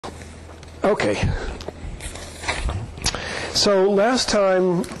Okay. So last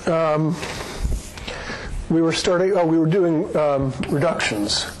time we were doing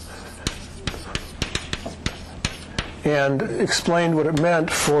reductions and explained what it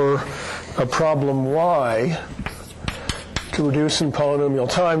meant for a problem y to reduce in polynomial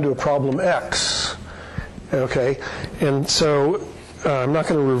time to a problem x. Okay, and so I'm not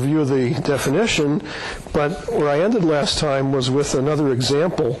going to review the definition, but where I ended last time was with another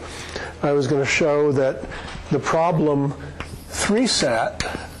example. I was going to show that the problem 3-sat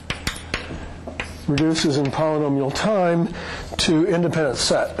reduces in polynomial time to independent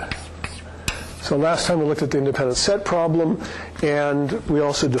set. So last time we looked at the independent set problem, and we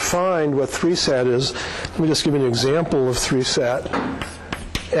also defined what 3-sat is. Let me just give you an example of 3-sat.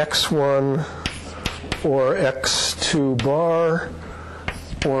 x1 or x2 bar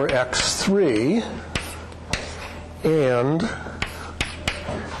or x3 and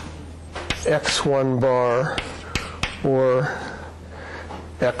x1 bar or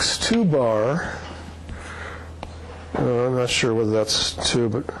x2 bar. I'm not sure whether that's 2,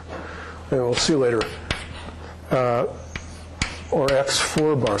 but we'll see later. Or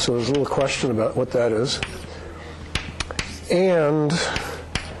x4 bar, so there's a little question about what that is. And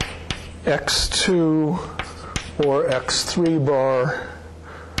x2 or x3 bar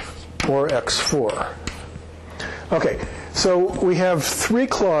or x4. Okay, so we have 3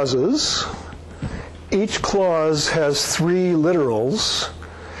 clauses. Each clause has 3 literals,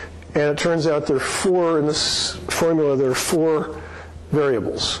 and it turns out there are 4 in this formula. There are 4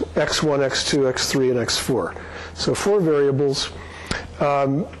 variables: x1, x2, x3, and x4. So 4 variables.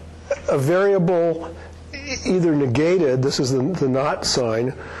 A variable either negated, this is the not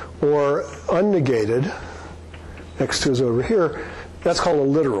sign, or unnegated, x2 is over here, that's called a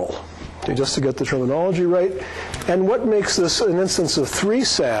literal, okay, just to get the terminology right. And what makes this an instance of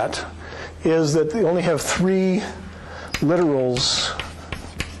 3-sat is that they only have 3 literals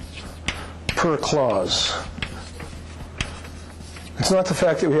per clause. It's not the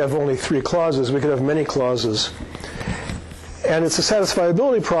fact that we have only 3 clauses. We could have many clauses. And it's a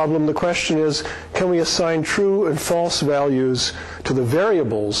satisfiability problem. The question is, can we assign true and false values to the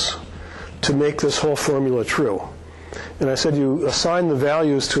variables to make this whole formula true? And I said you assign the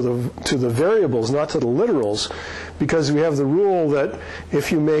values to the variables, not to the literals, because we have the rule that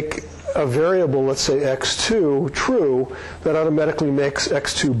if you make a variable, let's say x2, true, that automatically makes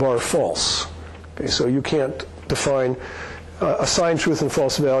x2 bar false. Okay, so you can't assign truth and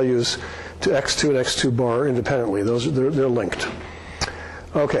false values to x2 and x2 bar independently. They're linked.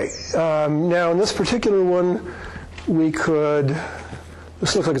 Okay, now in this particular one, we could,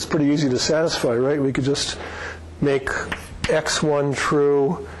 this looks like it's pretty easy to satisfy, right? We could just make x1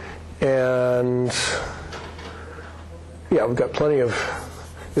 true, and yeah, we've got plenty of,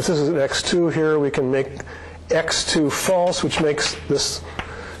 if this is an x2 here, we can make x2 false, which makes this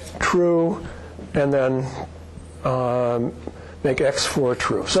true, and then make x4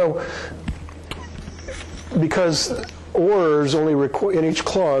 true. So because ORs only in each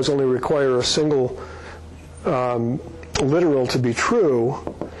clause only require a single literal to be true,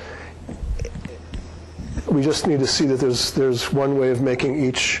 we just need to see that there's one way of making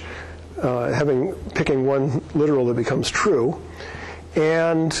each, picking one literal that becomes true.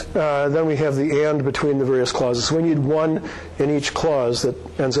 And then we have the and between the various clauses. So we need one in each clause that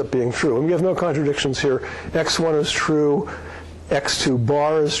ends up being true. And we have no contradictions here. x1 is true, x2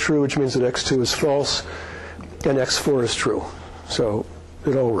 bar is true, which means that x2 is false, and x4 is true. So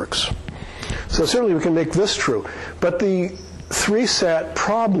it all works. So certainly we can make this true. But the 3-sat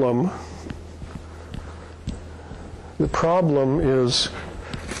problem, the problem is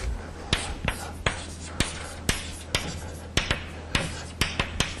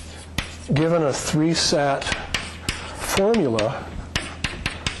given a 3-sat formula,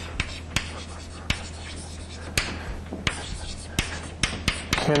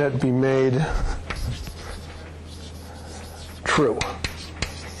 can it be made true?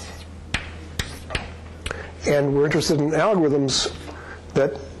 And we're interested in algorithms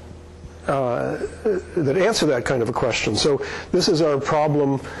that answer that kind of a question. So this is our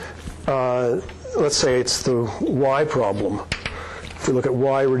problem. Let's say it's the y problem. If we look at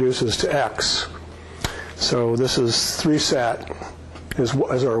y reduces to x. So this is 3-sat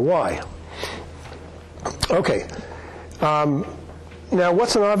as our y. Okay. Now,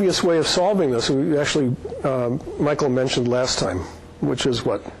 what's an obvious way of solving this? We actually, Michael mentioned last time, which is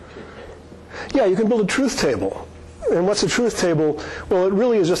what? Yeah, you can build a truth table. And what's a truth table? Well, it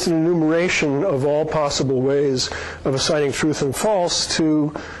really is just an enumeration of all possible ways of assigning truth and false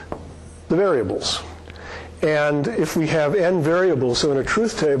to the variables. And if we have n variables, so in a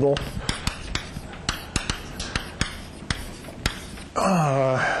truth table,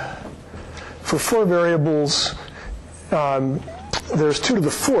 for 4 variables, there's 2 to the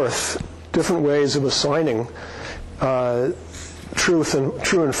 4th different ways of assigning true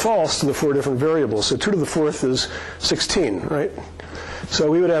and false to the 4 different variables. So 2 to the 4th is 16, right? So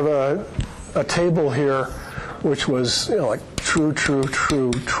we would have a table here which was like true, true,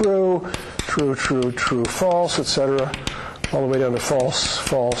 true, true, true, true, true, false, etc., all the way down to false,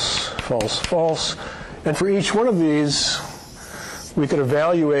 false, false, false. And for each one of these, we could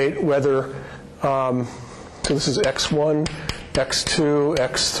evaluate whether, so this is x1, x2,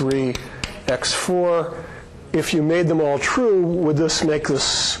 x3, x4. If you made them all true, would this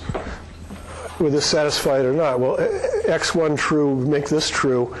satisfy it or not? Well, x1 true would make this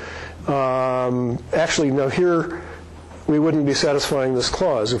true. Actually, no, here we wouldn't be satisfying this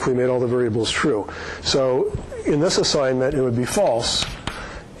clause if we made all the variables true. So in this assignment, it would be false,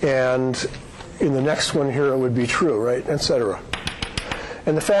 and in the next one here, it would be true, right, etc.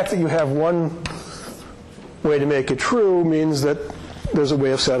 And the fact that you have one way to make it true means that there's a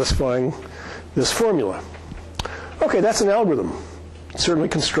way of satisfying this formula. Okay, that's an algorithm. It's certainly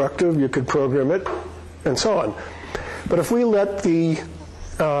constructive. You could program it, and so on. But if we let the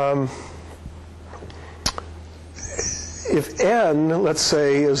if n, let's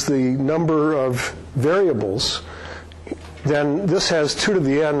say, is the number of variables, then this has 2 to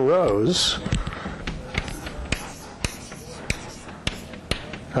the n rows.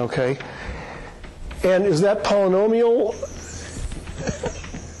 Okay. And is that polynomial?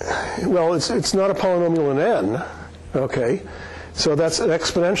 Well, it's not a polynomial in n. Okay. So that's an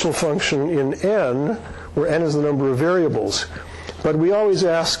exponential function in n, where n is the number of variables. But we always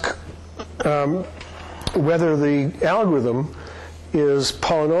ask whether the algorithm is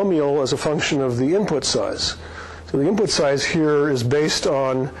polynomial as a function of the input size. So the input size here is based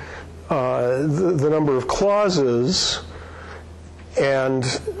on the number of clauses and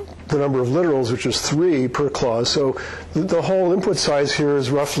the number of literals, which is 3 per clause. So the whole input size here is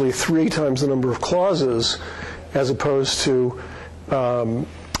roughly 3 times the number of clauses, as opposed to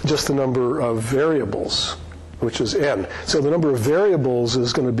just the number of variables, which is n. So the number of variables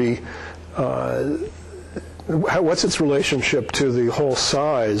is going to be, what's its relationship to the whole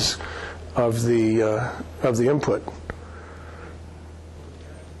size of the input?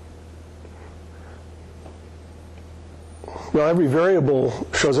 Well, every variable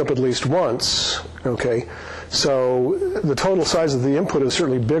shows up at least once, okay? So the total size of the input is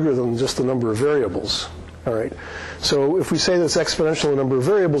certainly bigger than just the number of variables, all right? So if we say that it's exponential in number of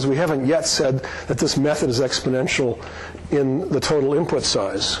variables, we haven't yet said that this method is exponential in the total input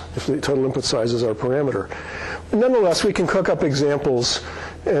size, if the total input size is our parameter. Nonetheless, we can cook up examples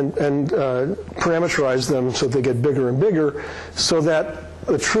and parameterize them so that they get bigger and bigger, so that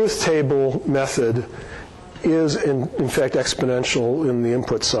the truth table method is in fact exponential in the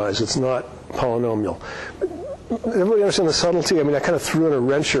input size. It's not polynomial. Everybody understand the subtlety? I mean, I kind of threw in a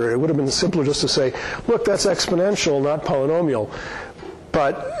wrench here. It would have been simpler just to say, look, that's exponential, not polynomial.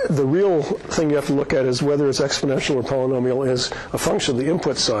 But the real thing you have to look at is whether it's exponential or polynomial is a function of the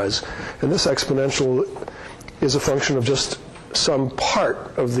input size. And this exponential is a function of just some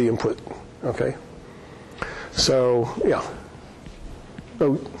part of the input. Okay? So, yeah.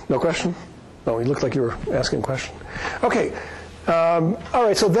 No question? No, you looked like you were asking a question. Okay. All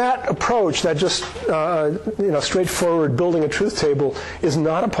right, so that approach, that just straightforward building a truth table, is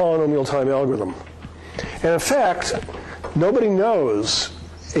not a polynomial time algorithm. And in fact, nobody knows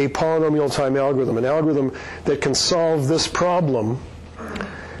a polynomial time algorithm, an algorithm that can solve this problem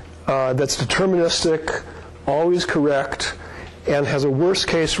that's deterministic, always correct, and has a worst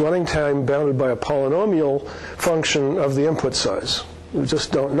case running time bounded by a polynomial function of the input size. We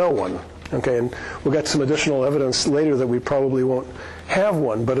just don't know one. Okay, and we'll get some additional evidence later that we probably won't have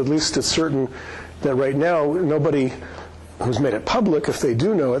one, but at least it's certain that right now nobody who's made it public, if they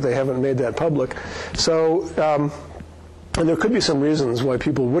do know it, they haven't made that public. So, and there could be some reasons why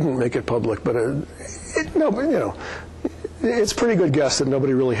people wouldn't make it public, but it's a pretty good guess that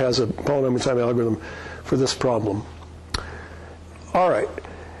nobody really has a polynomial time algorithm for this problem. All right.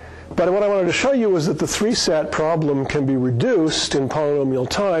 But what I wanted to show you was that the 3-set problem can be reduced in polynomial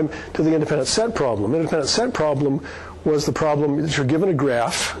time to the independent set problem. Independent set problem was the problem that you're given a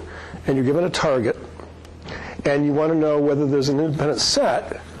graph and you're given a target, and you want to know whether there's an independent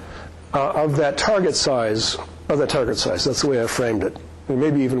set of that target size. That's the way I framed it. And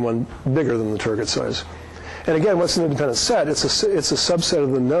maybe even one bigger than the target size. And again, what's an independent set? It's a subset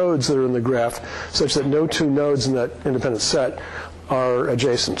of the nodes that are in the graph, such that no 2 nodes in that independent set are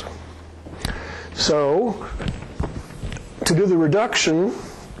adjacent. So, to do the reduction,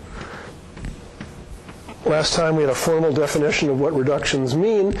 Last time we had a formal definition of what reductions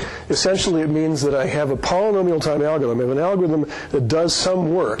mean. Essentially, it means that I have a polynomial time algorithm. I have an algorithm that does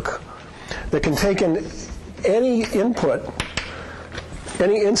some work that can take in any input,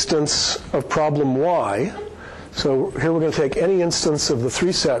 any instance of problem y. So here we're going to take any instance of the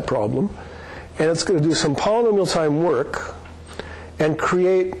 3-sat problem, and it's going to do some polynomial time work and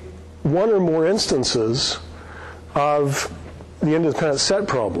create one or more instances of the independent set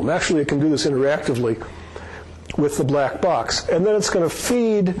problem. Actually, it can do this interactively with the black box. And then it's going to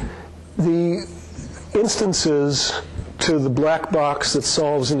feed the instances to the black box that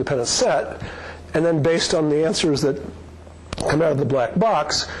solves independent set, and then based on the answers that come out of the black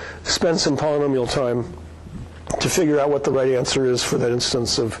box, spend some polynomial time to figure out what the right answer is for that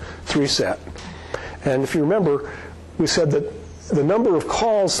instance of 3-sat. And if you remember, we said that the number of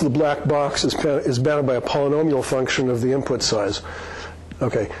calls to the black box is bounded by a polynomial function of the input size.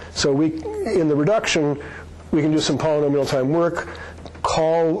 Okay, so in the reduction, we can do some polynomial time work,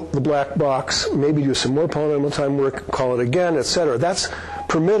 call the black box, maybe do some more polynomial time work, call it again, etc. That's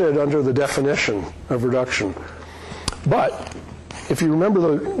permitted under the definition of reduction. But if you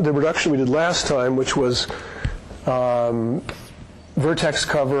remember the reduction we did last time, which was vertex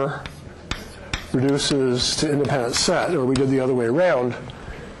cover reduces to independent set, or we did the other way around,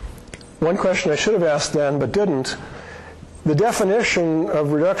 one question I should have asked then but didn't, the definition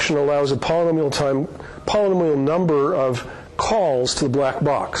of reduction allows a polynomial number of calls to the black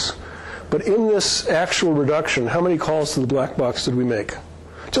box. But in this actual reduction, how many calls to the black box did we make?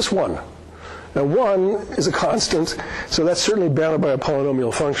 Just one. Now 1 is a constant, so that's certainly bounded by a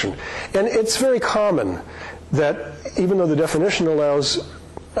polynomial function. And it's very common that even though the definition allows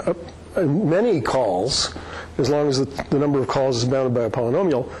many calls, as long as the number of calls is bounded by a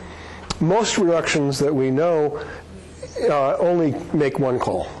polynomial, most reductions that we know only make one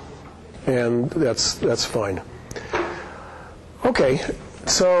call, and that's fine. Okay,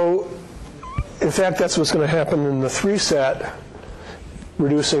 so in fact that's what's going to happen in the 3-sat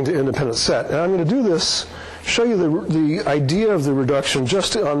reducing to independent set. And I'm going to do this, show you the idea of the reduction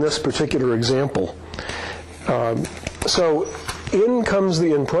just on this particular example. So in comes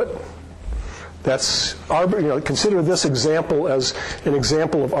the input. That's consider this example as an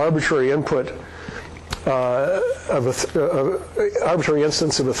example of arbitrary input arbitrary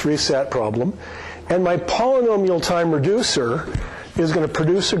instance of a 3-sat problem. And my polynomial time reducer is going to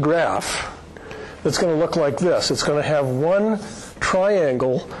produce a graph that's going to look like this. It's going to have one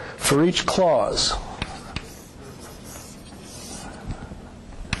triangle for each clause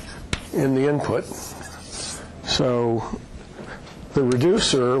in the input. So the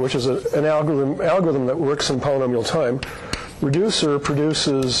reducer, which is an algorithm that works in polynomial time, reducer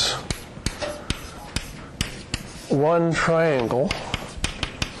produces one triangle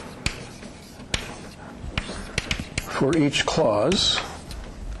for each clause.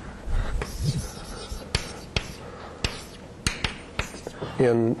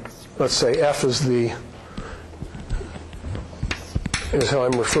 In, let's say, F is how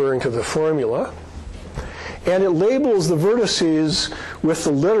I'm referring to the formula. And it labels the vertices with the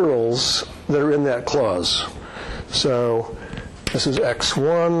literals that are in that clause. So this is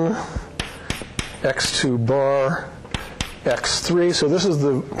x1, x2 bar, x3. So this is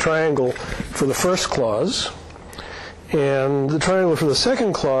the triangle for the first clause. And the triangle for the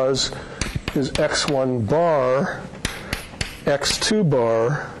second clause is x1 bar, x2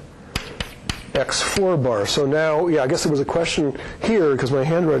 bar, x4 bar. So now, I guess there was a question here because my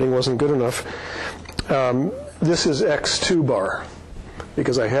handwriting wasn't good enough. This is x2 bar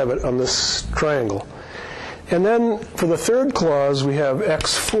because I have it on this triangle. And then for the third clause, we have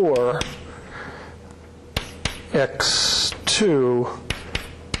x4, x2,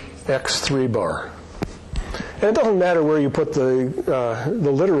 x3 bar. And it doesn't matter where you put the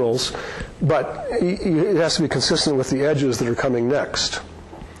literals, but it has to be consistent with the edges that are coming next.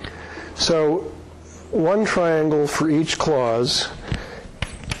 So one triangle for each clause.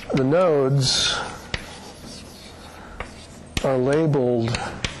 The nodes are labeled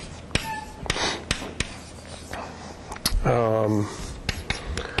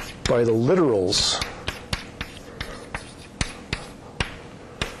by the literals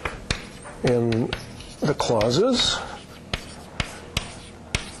in the clauses.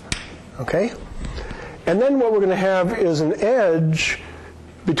 Okay? And then what we're going to have is an edge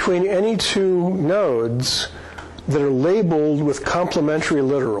between any two nodes that are labeled with complementary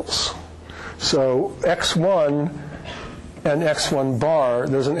literals. So x1 and x1 bar,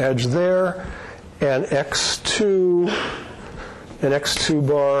 there's an edge there, and x2 and x2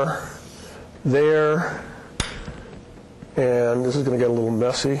 bar there, and this is going to get a little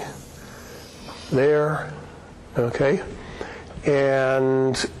messy. there, okay?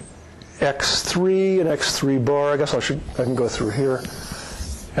 And x3 and x3 bar, I guess I can go through here.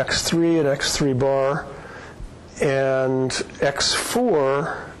 x3 and x3 bar, and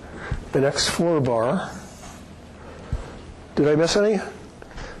x4 and x4 bar. Did I miss any?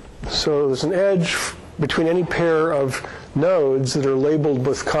 So there's an edge between any pair of nodes that are labeled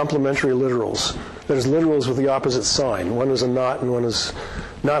with complementary literals. That is, literals with the opposite sign. One is a knot and one is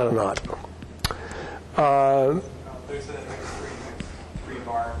not a knot. There's an x3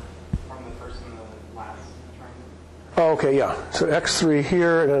 bar from the first and the last triangle. Oh, okay, yeah. So x3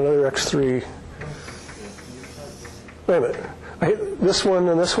 here and another x3. Wait a minute. I hit this one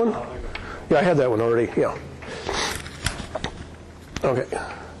and this one? Yeah, I had that one already, yeah. Okay.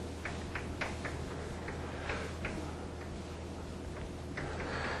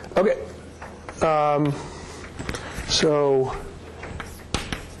 Okay. So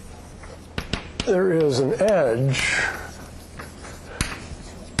there is an edge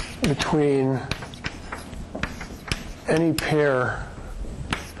between any pair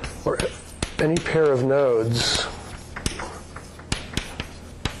or any pair of nodes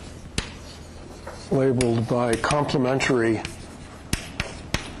labeled by complementary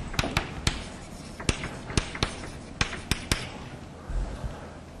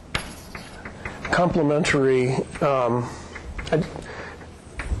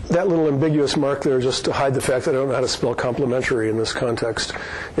that little ambiguous mark there just to hide the fact that I don't know how to spell complementary in this context.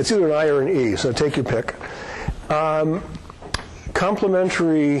 It's either an I or an E, so take your pick.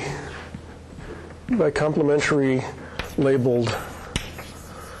 Complementary, by complementary labeled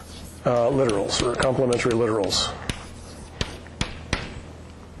literals, or complementary literals.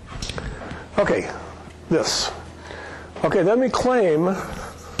 Okay, this. Okay, let me claim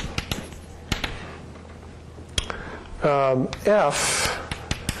F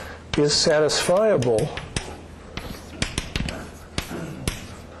is satisfiable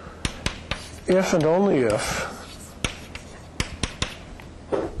if and only if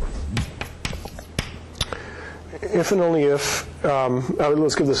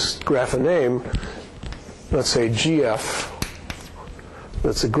let's give this graph a name. Let's say GF.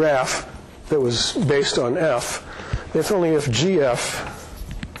 That's a graph that was based on F. If only if GF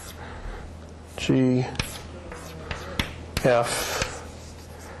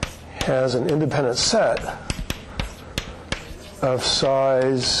has an independent set of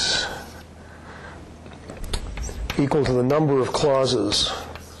size equal to the number of clauses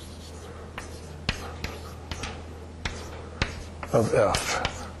of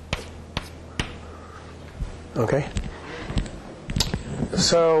F. Okay?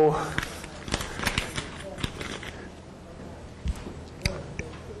 So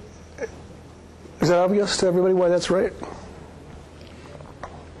is that obvious to everybody why that's right?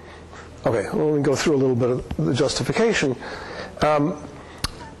 Okay, well, let me go through a little bit of the justification. But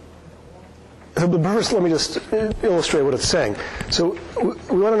first, let me just illustrate what it's saying. So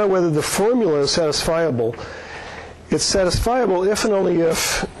we want to know whether the formula is satisfiable. It's satisfiable if and only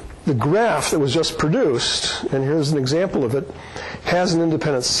if the graph that was just produced, and here's an example of it, has an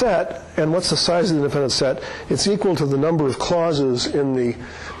independent set. And what's the size of the independent set? It's equal to the number of clauses in the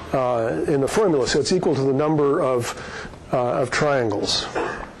formula. So it's equal to the number of triangles.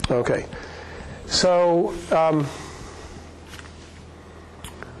 Okay, so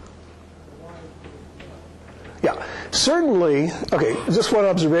yeah, certainly, okay, just one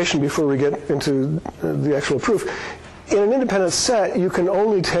observation before we get into the actual proof. In an independent set, you can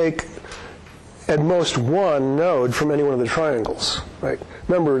only take at most one node from any one of the triangles, right?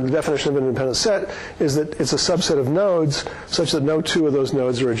 Remember, the definition of an independent set is that it's a subset of nodes such that no two of those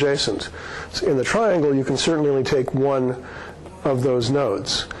nodes are adjacent. So in the triangle, you can certainly only take one of those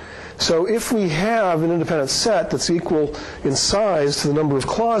nodes. So if we have an independent set that's equal in size to the number of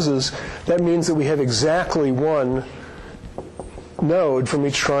clauses, that means that we have exactly one node from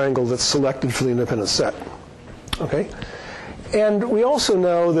each triangle that's selected for the independent set. Okay? And we also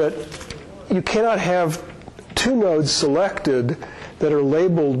know that you cannot have two nodes selected that are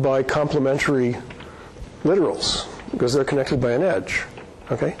labeled by complementary literals because they're connected by an edge.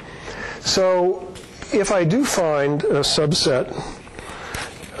 Okay? So if I do find a subset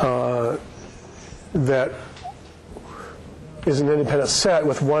that is an independent set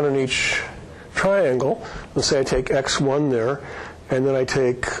with one in each triangle, let's say I take x1 there, and then I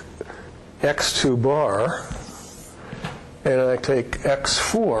take x2 bar, and I take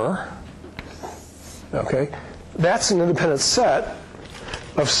x4, okay, that's an independent set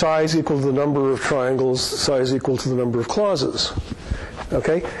of size equal to the number of triangles, size equal to the number of clauses.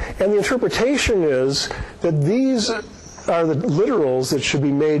 Okay? And the interpretation is that these are the literals that should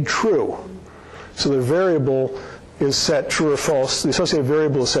be made true. So the variable is set true or false. The associated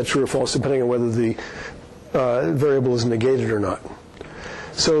variable is set true or false depending on whether the variable is negated or not.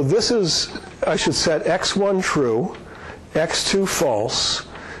 So this is, I should set x1 true, x2 false,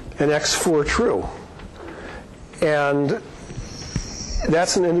 and x4 true. And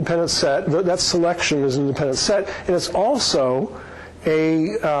that's an independent set. That selection is an independent set, and it's also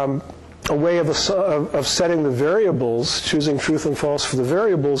a way of setting the variables, choosing truth and false for the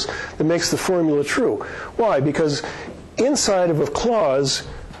variables, that makes the formula true. Why? Because inside of a clause,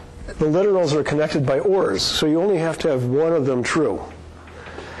 the literals are connected by ors, so you only have to have one of them true.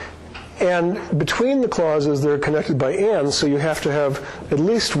 And between the clauses, they're connected by and, so you have to have at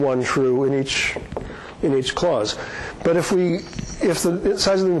least one true in each clause. But if the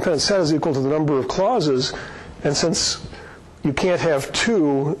size of the independent set is equal to the number of clauses, and since you can't have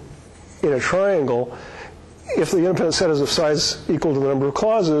two in a triangle, if the independent set is of size equal to the number of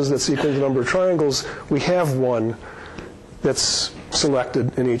clauses that's equal to the number of triangles, we have one that's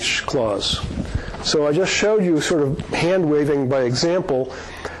selected in each clause. So I just showed you, sort of hand-waving by example,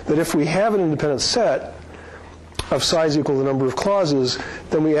 that if we have an independent set of size equal to the number of clauses,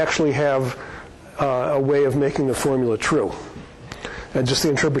 then we actually have a way of making the formula true. And just the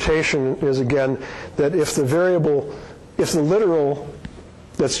interpretation is, again, that if the literal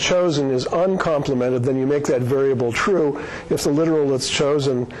that's chosen is uncomplemented, then you make that variable true. If the literal that's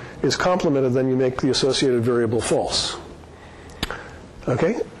chosen is complemented, then you make the associated variable false.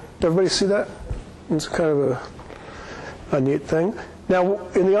 Okay? Everybody see that? It's kind of a neat thing. Now,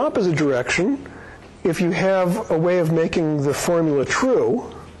 in the opposite direction, if you have a way of making the formula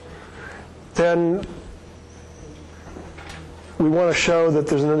true, then we want to show that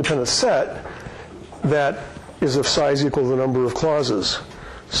there's an independent set that is of size equal to the number of clauses.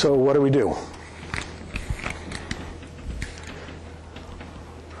 So what do?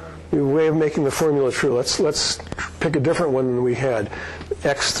 A way of making the formula true. Let's pick a different one than we had.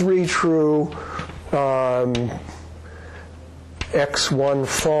 x3 true, x1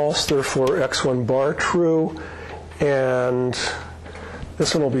 false, therefore x1 bar true, and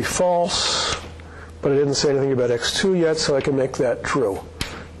this one will be false, but I didn't say anything about x2 yet, so I can make that true,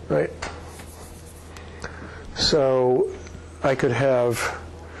 right? So I could have,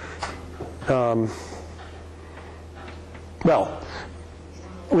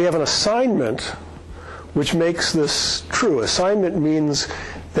 we have an assignment which makes this true. Assignment means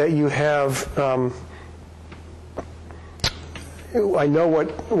that you have, I know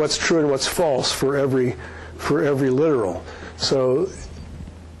what's true and what's false for every literal. So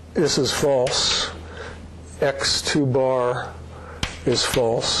this is false. x2 bar is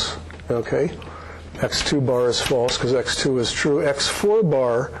false. Okay, x2 bar is false because x2 is true. x4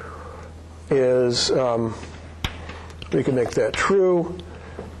 bar is, we can make that true.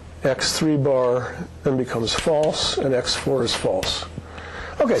 x3 bar then becomes false, and x4 is false.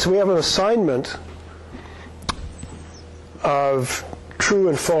 Okay, so we have an assignment of true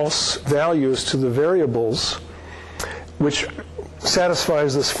and false values to the variables, which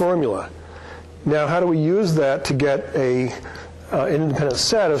satisfies this formula. Now, how do we use that to get an independent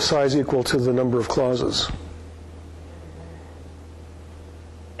set of size equal to the number of clauses?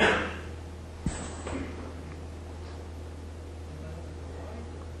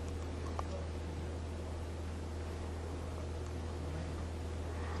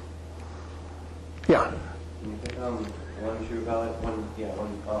 Yeah. Can you pick one true value,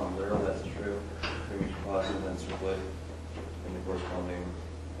 one literal that's true for each clause, and then circle it in the corresponding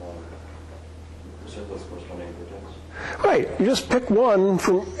circles corresponding vertex? Right. You just pick one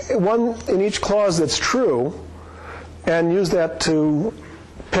in each clause that's true, and use that to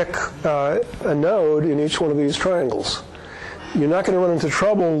pick a node in each one of these triangles. You're not going to run into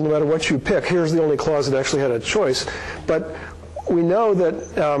trouble no matter what you pick. Here's the only clause that actually had a choice, but we know that.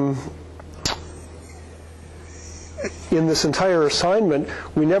 In this entire assignment,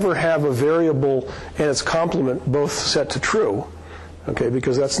 we never have a variable and its complement both set to true, okay,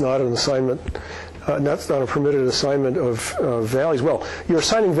 because that's not an assignment, that's not a permitted assignment of values. Well, you're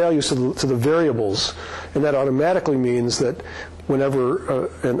assigning values to the variables, and that automatically means that whenever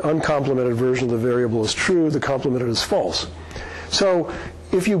an uncomplimented version of the variable is true, the complemented is false. So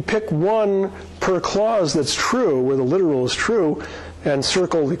if you pick one per clause that's true, where the literal is true, and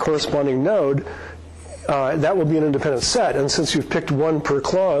circle the corresponding node, that will be an independent set, and since you've picked one per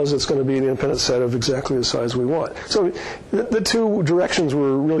clause, it's going to be an independent set of exactly the size we want. So the two directions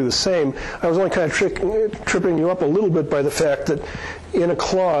were really the same. I was only kind of tripping you up a little bit by the fact that in a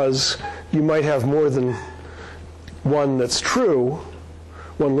clause, you might have more than one that's true,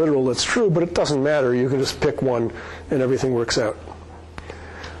 one literal that's true, but it doesn't matter. You can just pick one, and everything works out.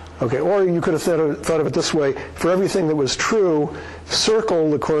 Okay, or you could have thought of it this way. For everything that was true, circle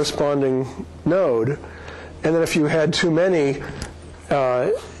the corresponding node, and then if you had too many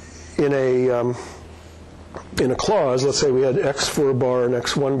in a clause, let's say we had x4 bar and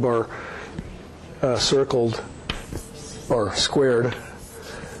x1 bar circled or squared.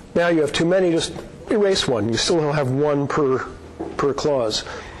 Now you have too many, just erase one. You still have one per clause.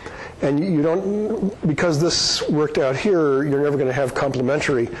 And you don't, because this worked out here, you're never going to have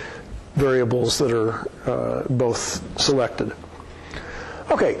complementary variables that are both selected.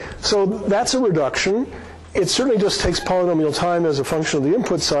 Okay, so that's a reduction. It certainly just takes polynomial time as a function of the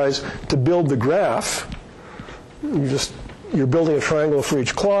input size to build the graph. You're building a triangle for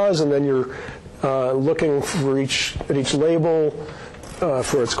each clause, and then you're looking for at each label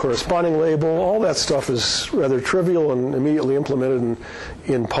for its corresponding label. All that stuff is rather trivial and immediately implemented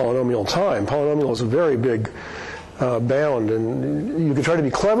in polynomial time. Polynomial is a very big bound, and you can try to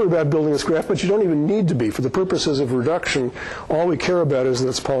be clever about building this graph, but you don't even need to be. For the purposes of reduction, all we care about is that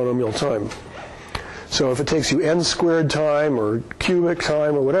it's polynomial time. So if it takes you n squared time or cubic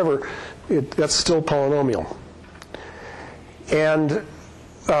time or whatever, that's still polynomial. And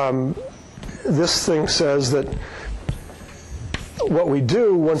this thing says that what we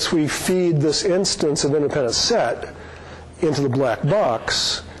do once we feed this instance of independent set into the black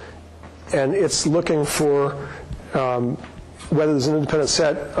box, and it's looking for whether there's an independent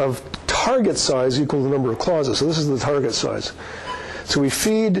set of target size equal to the number of clauses. So this is the target size. So we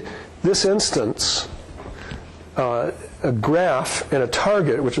feed this instance a graph and a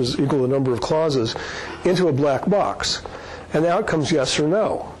target, which is equal to the number of clauses, into a black box. And the outcome's yes or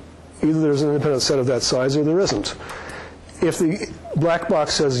no. Either there's an independent set of that size or there isn't. If the black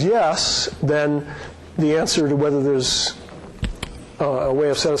box says yes, then the answer to whether there's a way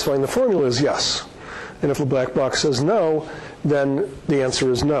of satisfying the formula is yes. And if the black box says no, then the answer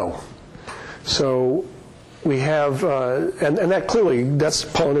is no. So we have, and that clearly, that's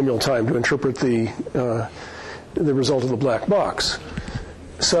polynomial time to interpret the result of the black box.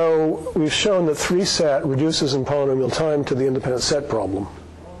 So we've shown that 3-sat reduces in polynomial time to the independent set problem.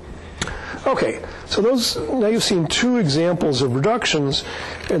 Okay, so now you've seen two examples of reductions,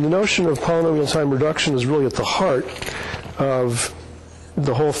 and the notion of polynomial time reduction is really at the heart of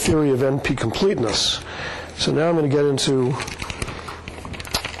the whole theory of NP completeness. So now I'm going to get into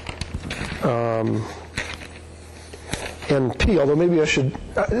NP, although maybe I should,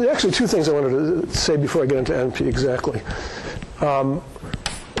 actually two things I wanted to say before I get into NP exactly.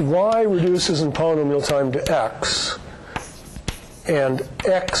 Y reduces in polynomial time to x, and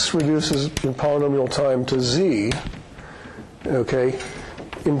x reduces in polynomial time to z, okay,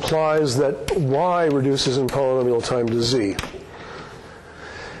 implies that y reduces in polynomial time to z.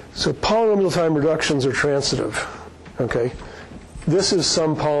 So polynomial time reductions are transitive, okay. This is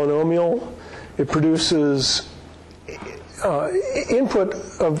some polynomial. It produces input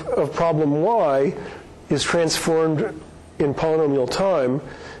of problem y is transformed in polynomial time.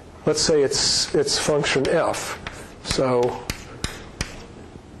 Let's say it's function f. So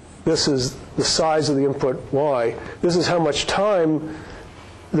this is the size of the input y. This is how much time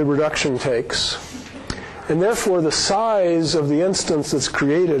the reduction takes. And therefore, the size of the instance that's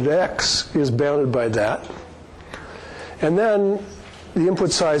created, x, is bounded by that. And then the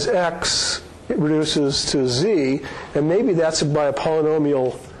input size x reduces to z, and maybe that's by a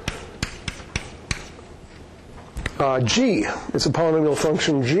polynomial g. It's a polynomial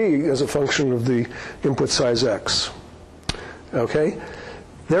function g as a function of the input size x. Okay?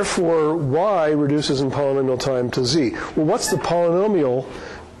 Therefore, y reduces in polynomial time to z. Well, what's a polynomial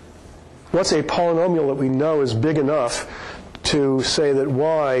that we know is big enough to say that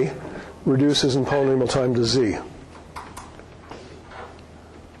y reduces in polynomial time to z?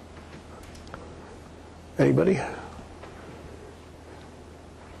 Anybody?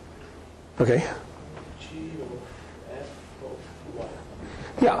 Okay. G of f of y.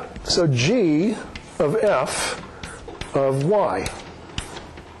 Yeah, so g of f of y.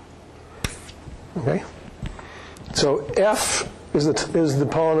 Okay? So f is the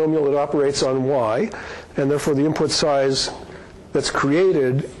polynomial that operates on y, and therefore the input size that's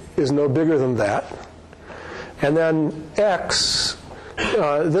created is no bigger than that. And then x,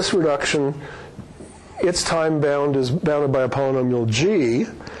 this reduction, its time bound is bounded by a polynomial g,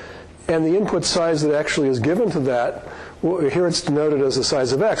 and the input size that actually is given to that, well, here it's denoted as the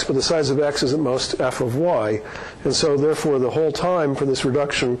size of x, but the size of x is at most f of y, and so therefore the whole time for this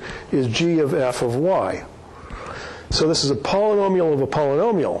reduction is g of f of y. So this is a polynomial of a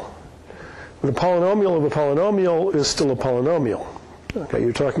polynomial. The polynomial of a polynomial is still a polynomial. Okay,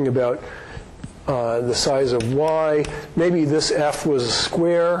 you're talking about the size of y. Maybe this f was a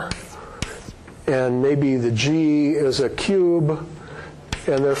square, and maybe the g is a cube,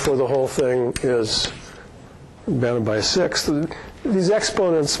 and therefore the whole thing is bounded by a sixth. These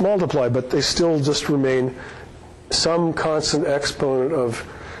exponents multiply, but they still just remain some constant exponent of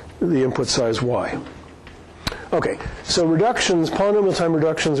the input size y. Okay, so reductions, polynomial time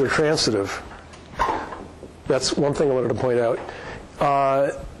reductions are transitive. That's one thing I wanted to point out.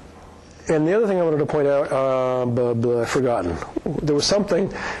 And the other thing I wanted to point out, I've forgotten. There was some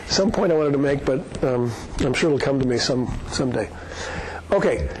point I wanted to make, but I'm sure it'll come to me someday.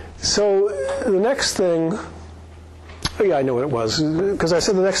 Okay, so the next thing, oh yeah, I know what it was, because I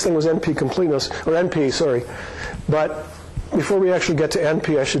said the next thing was NP completeness, or NP, sorry. But before we actually get to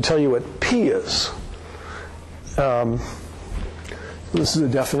NP, I should tell you what P is. This is a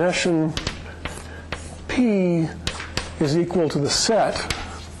definition. P is equal to the set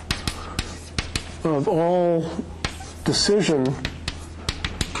of all decision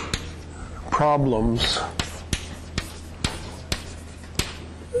problems.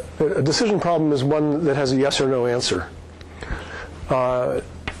 A decision problem is one that has a yes or no answer,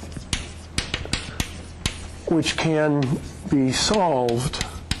 which can be solved.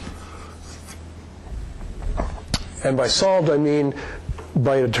 And by solved, I mean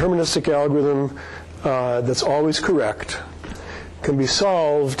by a deterministic algorithm that's always correct. Can be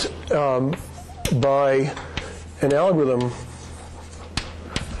solved by an algorithm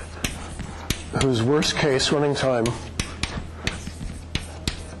whose worst case running time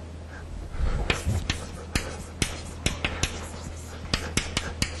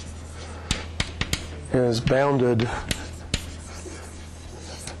is bounded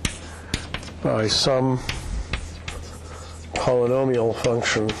by some polynomial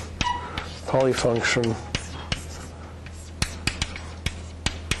function, polyfunction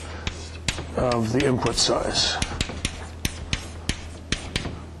of the input size.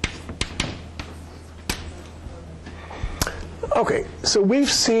 Okay, so we've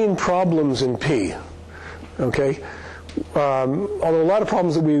seen problems in P, okay? Although a lot of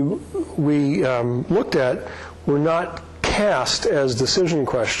problems that we looked at were not cast as decision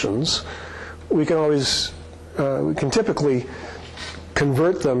questions, we can typically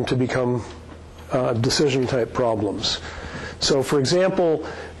convert them to become decision-type problems. So, for example,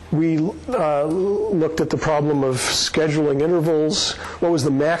 we looked at the problem of scheduling intervals. What was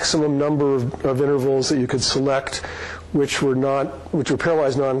the maximum number of intervals that you could select which were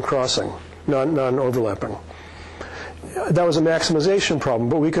pairwise non-crossing, non-overlapping? That was a maximization problem,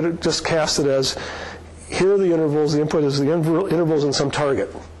 but we could just cast it as, here are the intervals, the input is the intervals in some target,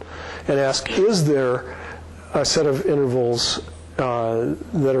 and ask, is there a set of intervals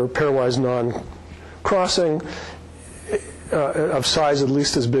that are pairwise non-crossing of size at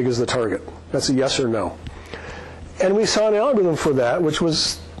least as big as the target? That's a yes or no. And we saw an algorithm for that, which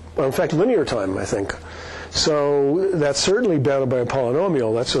was, well, in fact, linear time, I think. So that's certainly bounded by a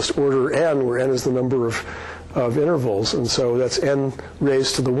polynomial. That's just order n, where n is the number of intervals, and so that's n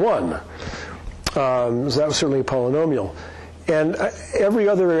raised to the 1. So that was certainly a polynomial. And every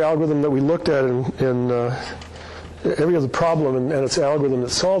other algorithm that we looked at in every other problem and its algorithm that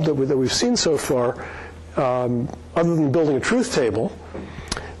solved it that we've seen so far, other than building a truth table,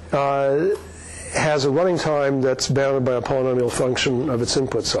 has a running time that's bounded by a polynomial function of its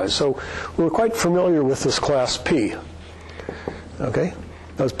input size. So we're quite familiar with this class P. Okay?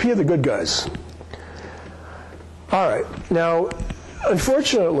 Those P are the good guys. All right. Now,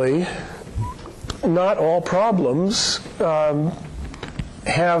 unfortunately, not all problems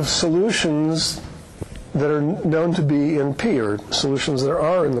have solutions that are known to be in P, or solutions that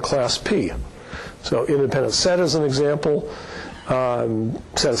are in the class P. So independent set is an example,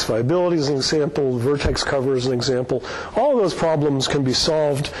 satisfiability is an example, vertex cover is an example. All of those problems can be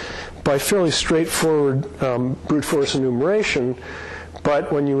solved by fairly straightforward brute force enumeration,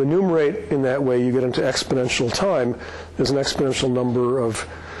 but when you enumerate in that way, you get into exponential time. There's an exponential number of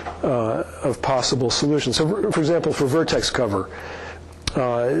possible solutions. So, for example, for vertex cover,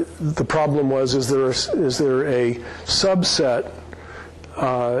 the problem was: is there a subset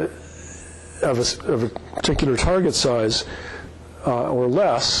of a particular target size or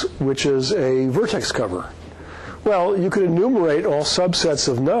less, which is a vertex cover? Well, you could enumerate all subsets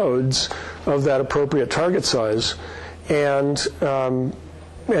of nodes of that appropriate target size, and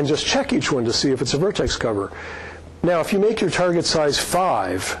just check each one to see if it's a vertex cover. Now, if you make your target size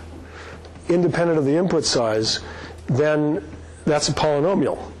 5, independent of the input size, then that's a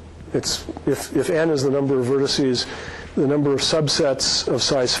polynomial. It's if n is the number of vertices, the number of subsets of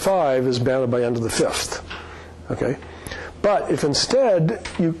size 5 is bounded by n to the 5th. Okay, But if instead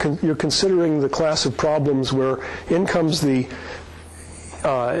you're considering the class of problems where in comes the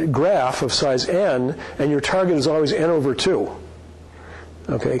graph of size n, and your target is always n over 2,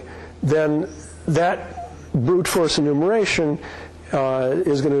 okay, then that brute force enumeration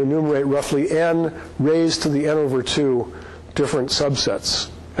is going to enumerate roughly n raised to the n over 2 different subsets,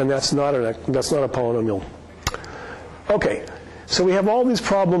 and that's not a polynomial. Okay, so we have all these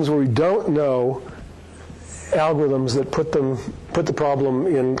problems where we don't know algorithms that put the problem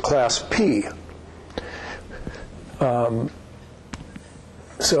in class P.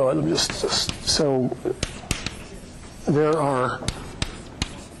 So there are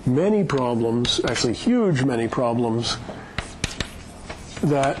many problems, actually huge many problems,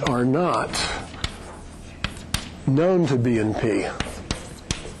 that are not known to be in P.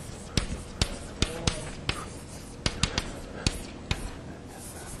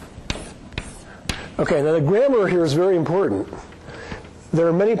 Okay, now the grammar here is very important. There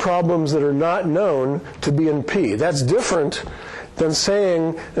are many problems that are not known to be in P. That's different than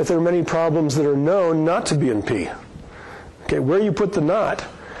saying that there are many problems that are known not to be in P. Okay, where you put the not,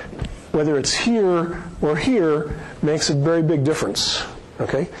 whether it's here or here, makes a very big difference.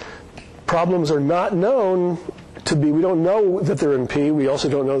 Okay, problems are not known to be, we don't know that they're in P, we also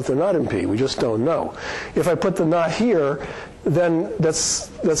don't know that they're not in P, we just don't know. If I put the not here, then that's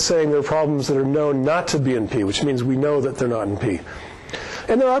saying there are problems that are known not to be in P, which means we know that they're not in P.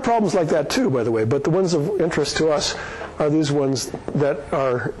 And there are problems like that too, by the way, but the ones of interest to us are these ones that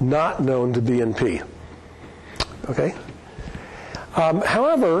are not known to be in P. Okay?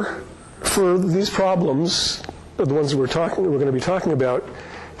 However, for these problems, the ones that we're going to be talking about,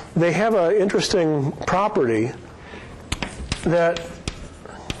 they have an interesting property that,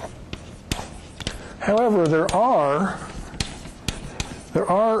 however, there are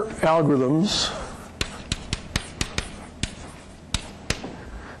algorithms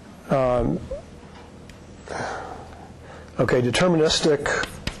deterministic,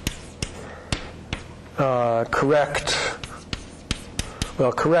 correct,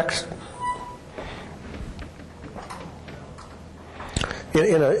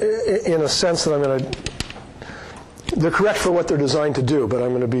 in a sense that I'm going to, they're correct for what they're designed to do, but I'm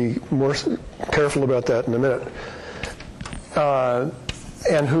going to be more careful about that in a minute.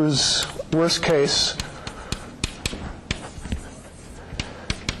 And whose worst case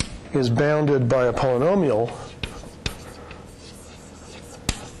is bounded by a polynomial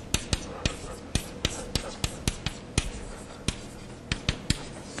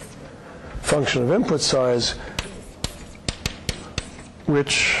function of input size,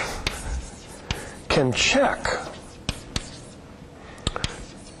 which can check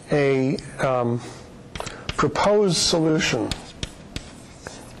a proposed solution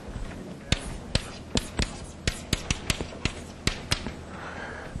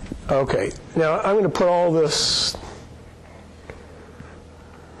Okay, now I'm going to put all this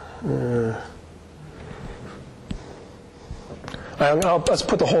let's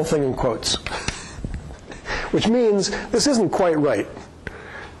put the whole thing in quotes, which means this isn't quite right.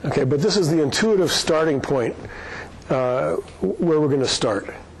 Okay, but this is the intuitive starting point where we're going to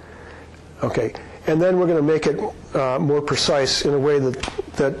start. Okay, and then we're going to make it more precise in a way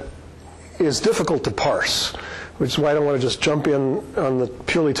that is difficult to parse, which is why I don't want to just jump in on the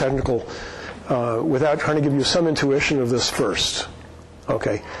purely technical without trying to give you some intuition of this first.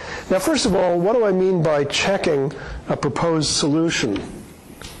 Okay. Now, first of all, what do I mean by checking a proposed solution?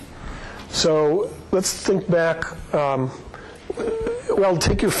 So let's think back. Well,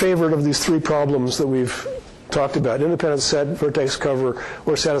 take your favorite of these three problems that we've talked about: independent set, vertex cover,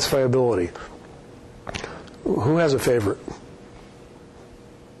 or satisfiability. Who has a favorite?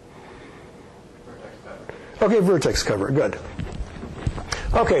 Okay, vertex cover. Good.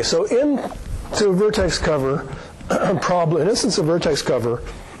 Okay, so into vertex cover problem, an instance of vertex cover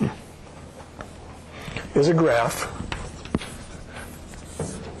is a graph.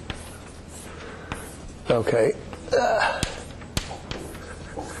 Okay.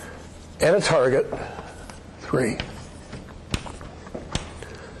 And a target, 3.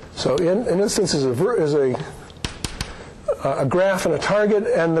 So an instance is a graph and a target,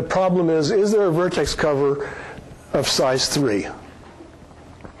 and the problem is there a vertex cover of size 3?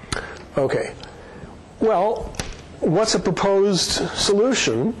 Okay. Well, what's a proposed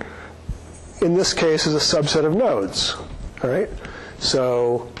solution? In this case, is a subset of nodes. All right.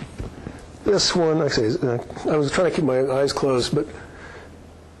 So this one, like I say, I was trying to keep my eyes closed, but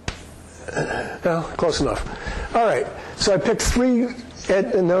well, close enough. All right. So I picked 3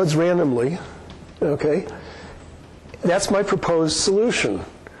 nodes randomly. Okay. That's my proposed solution.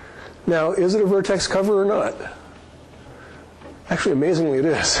 Now, is it a vertex cover or not? Actually, amazingly, it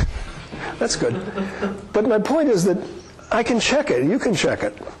is. That's good. But my point is that I can check it. You can check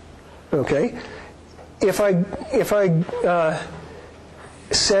it. Okay? If I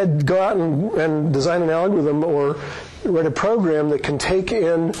said go out and design an algorithm or write a program that can take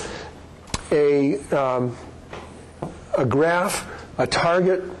in a graph, a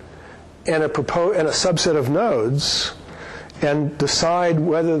target, and a subset of nodes, and decide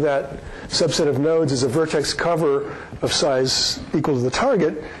whether that subset of nodes is a vertex cover of size equal to the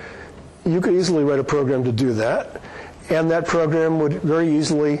target, you could easily write a program to do that. And that program would very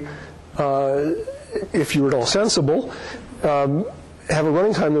easily, if you were at all sensible, have a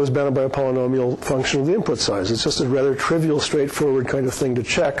running time that was bounded by a polynomial function of the input size. It's just a rather trivial, straightforward kind of thing to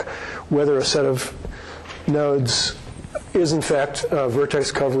check whether a set of nodes is in fact a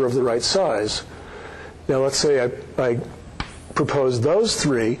vertex cover of the right size. Now let's say I propose those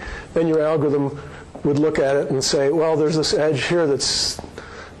three, then your algorithm would look at it and say, well, there's this edge here that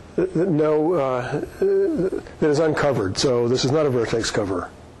is uncovered, so this is not a vertex cover.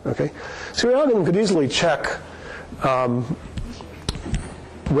 Okay, so your algorithm could easily check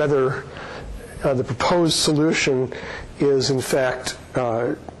whether the proposed solution is in fact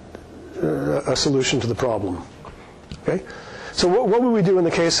a solution to the problem. Okay, so what would we do in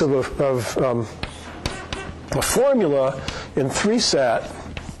the case of a formula in 3-SAT?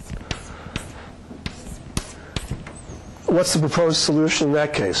 What's the proposed solution in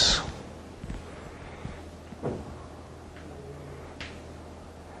that case?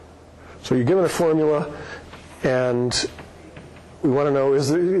 So you're given a formula, and we want to know, is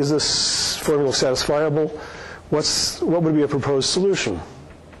this formula satisfiable? What would be a proposed solution?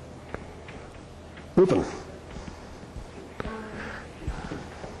 Rupen.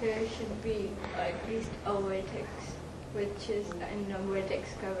 There should be at least a vertex, which is a vertex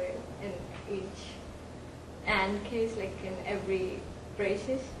cover in each AND case, like in every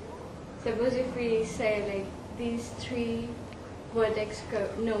braces. Suppose if we say like these 3 vertex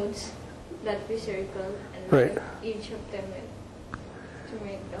nodes that we circle, and right. Each of them to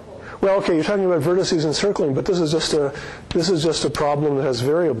make the whole. Well, okay, you're talking about vertices and circling, but this is just a problem that has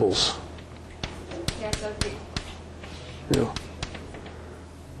variables. Yes, okay. Yeah.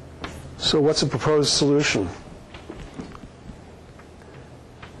 So what's a proposed solution?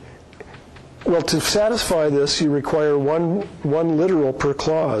 Well, to satisfy this, you require one literal per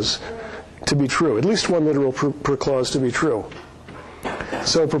clause to be true, at least one literal per clause to be true.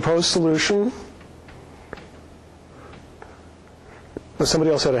 So proposed solution.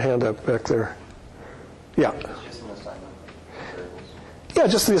 Somebody else had a hand up back there. Yeah. It's just an assignment of variables. Yeah,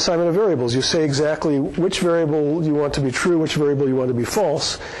 just the assignment of variables. You say exactly which variable you want to be true, which variable you want to be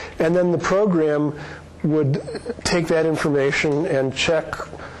false, and then the program would take that information and check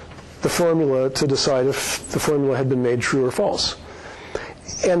the formula to decide if the formula had been made true or false.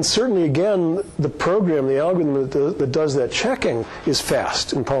 And certainly, again, the program, the algorithm that does that checking is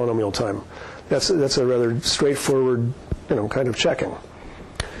fast in polynomial time. That's a rather straightforward, kind of checking.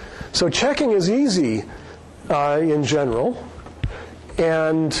 So checking is easy in general,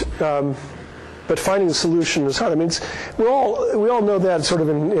 and but finding the solution is hard. I mean, we all know that sort of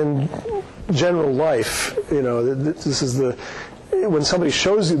in general life. This is when somebody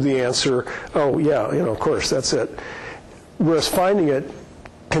shows you the answer. Oh yeah, of course that's it. Whereas finding it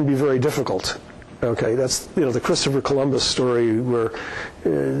can be very difficult. Okay, that's the Christopher Columbus story where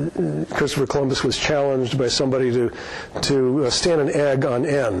Christopher Columbus was challenged by somebody to stand an egg on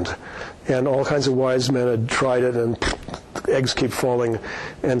end, and all kinds of wise men had tried it, and eggs keep falling,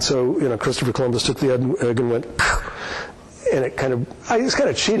 and so Christopher Columbus took the egg and went, and it's kind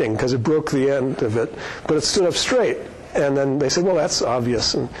of cheating because it broke the end of it, but it stood up straight, and then they said, well, that's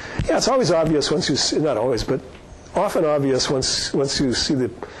obvious, and yeah, it's always obvious once you not always, but often obvious once you see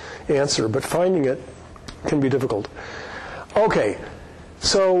the answer, but finding it can be difficult. Okay,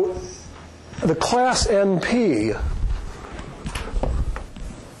 so the class NP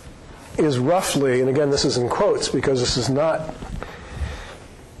is roughly, and again this is in quotes because this is not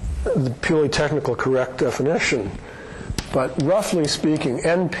the purely technical correct definition, but roughly speaking,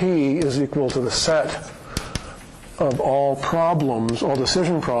 NP is equal to the set of all problems, all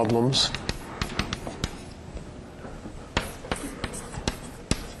decision problems,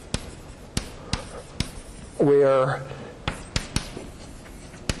 where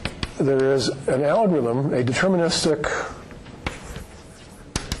there is an algorithm, a deterministic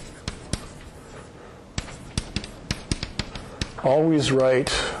always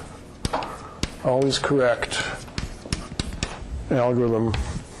right, always correct algorithm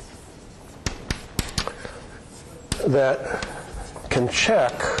that can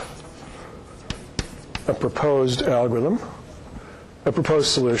check a proposed algorithm a proposed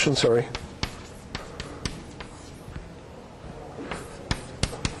solution, sorry.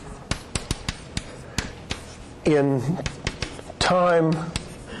 In time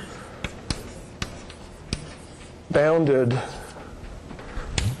bounded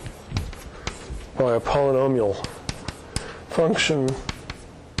by a polynomial function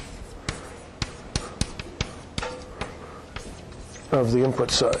of the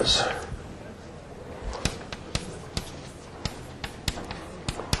input size.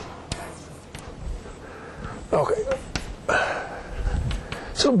 Okay.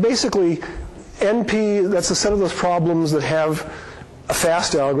 So basically, NP, that's a set of those problems that have a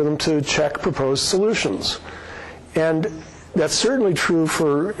fast algorithm to check proposed solutions. And that's certainly true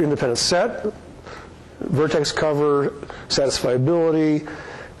for independent set, vertex cover, satisfiability,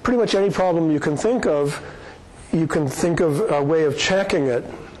 pretty much any problem you can think of a way of checking it.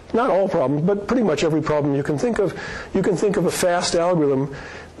 Not all problems, but pretty much every problem you can think of a fast algorithm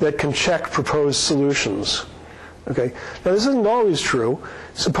that can check proposed solutions. Okay. Now this isn't always true.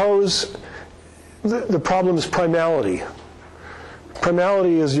 Suppose the problem is primality.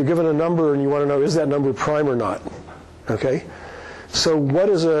 Primality is you're given a number and you want to know, is that number prime or not? Okay? So what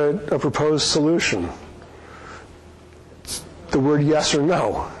is a proposed solution? The word yes or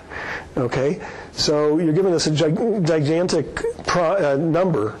no. Okay? So you're given this gigantic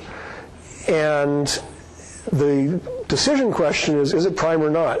number, and the decision question is it prime or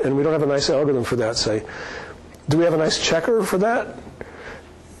not? And we don't have a nice algorithm for that, say. Do we have a nice checker for that?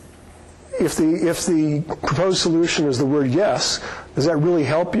 If the proposed solution is the word yes, does that really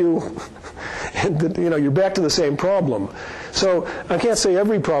help you? You're back to the same problem. So I can't say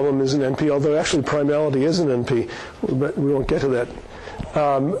every problem is an NP, although actually primality is an NP, but we won't get to that.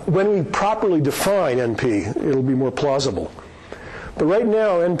 When we properly define NP, it'll be more plausible. But right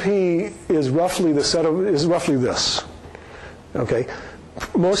now, NP is roughly this. Okay,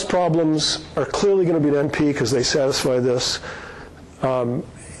 most problems are clearly going to be an NP because they satisfy this.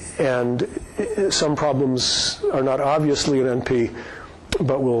 And some problems are not obviously an NP,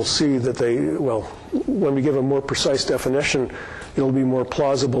 but we'll see that when we give a more precise definition, it'll be more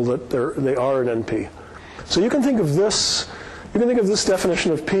plausible that they are an NP. So you can think of this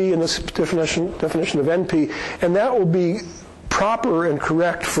definition of P and this definition of NP, and that will be proper and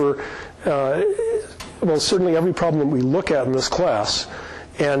correct for, certainly every problem that we look at in this class,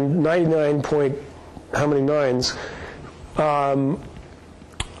 and 99 point how many nines,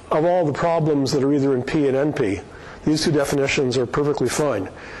 of all the problems that are either in P and NP, these two definitions are perfectly fine.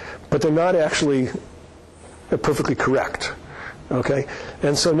 But they're not actually perfectly correct. Okay?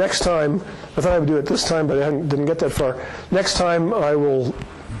 And so next time, I thought I would do it this time, but I didn't get that far. Next time I will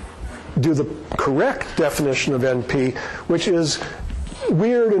do the correct definition of NP, which is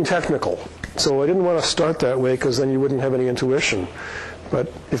weird and technical. So I didn't want to start that way because then you wouldn't have any intuition. But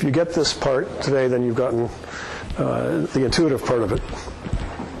if you get this part today, then you've gotten the intuitive part of it.